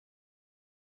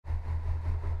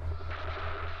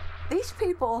These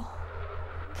people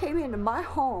came into my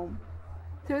home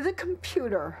through the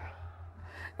computer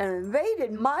and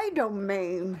invaded my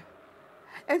domain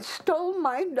and stole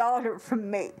my daughter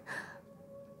from me.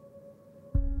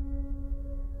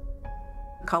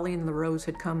 Colleen LaRose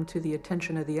had come to the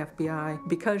attention of the FBI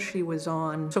because she was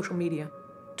on social media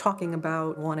talking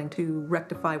about wanting to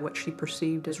rectify what she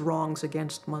perceived as wrongs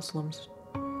against Muslims.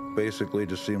 Basically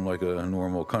just seemed like a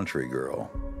normal country girl.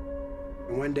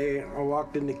 One day I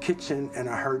walked in the kitchen and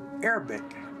I heard Arabic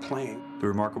playing. The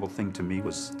remarkable thing to me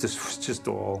was this was just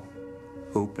all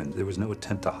open. There was no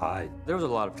intent to hide. There was a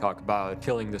lot of talk about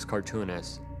killing this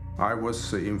cartoonist. I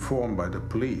was informed by the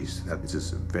police that this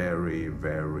is very,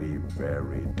 very,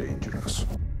 very dangerous.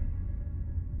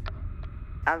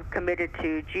 I'm committed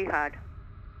to Jihad.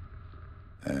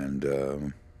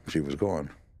 And she was gone.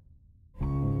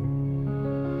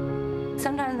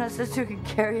 Sometimes my sister could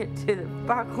carry it to the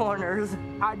far corners.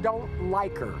 I don't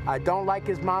like her. I don't like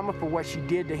his mama for what she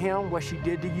did to him, what she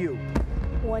did to you.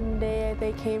 One day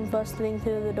they came busting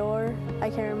through the door.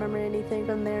 I can't remember anything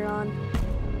from there on.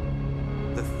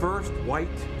 The first white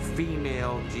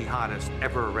female jihadist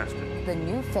ever arrested. The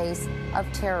new face of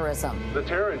terrorism. The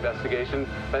terror investigation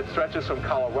that stretches from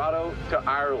Colorado to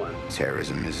Ireland.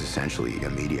 Terrorism is essentially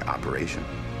a media operation.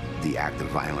 The act of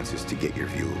violence is to get your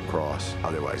view across,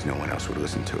 otherwise no one else would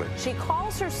listen to it. She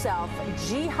calls herself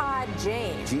Jihad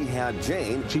Jane. Jihad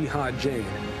Jane? Jihad Jane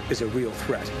is a real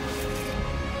threat.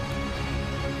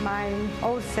 My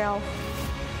old self,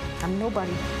 I'm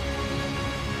nobody.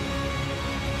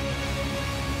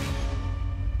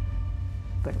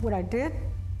 But what I did,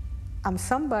 I'm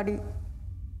somebody